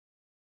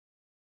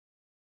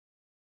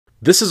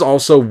This is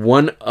also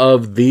one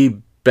of the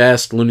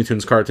best Looney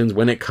Tunes cartoons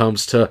when it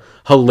comes to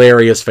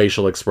hilarious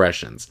facial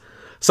expressions.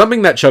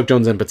 Something that Chuck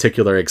Jones in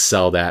particular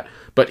excelled at,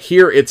 but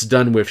here it's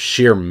done with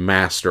sheer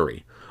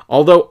mastery.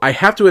 Although I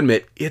have to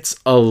admit, it's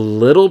a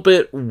little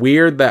bit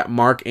weird that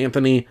Mark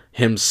Anthony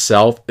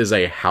himself is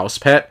a house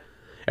pet,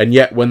 and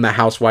yet when the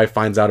housewife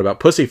finds out about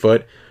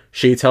Pussyfoot,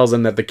 she tells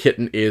him that the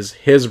kitten is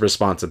his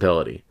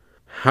responsibility.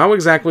 How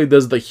exactly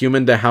does the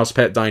human to house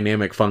pet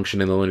dynamic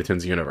function in the Looney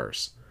Tunes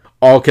universe?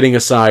 All kidding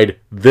aside,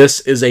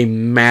 this is a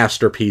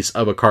masterpiece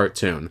of a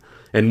cartoon,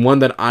 and one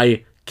that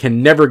I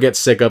can never get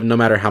sick of no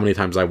matter how many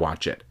times I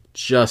watch it.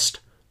 Just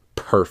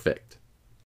perfect.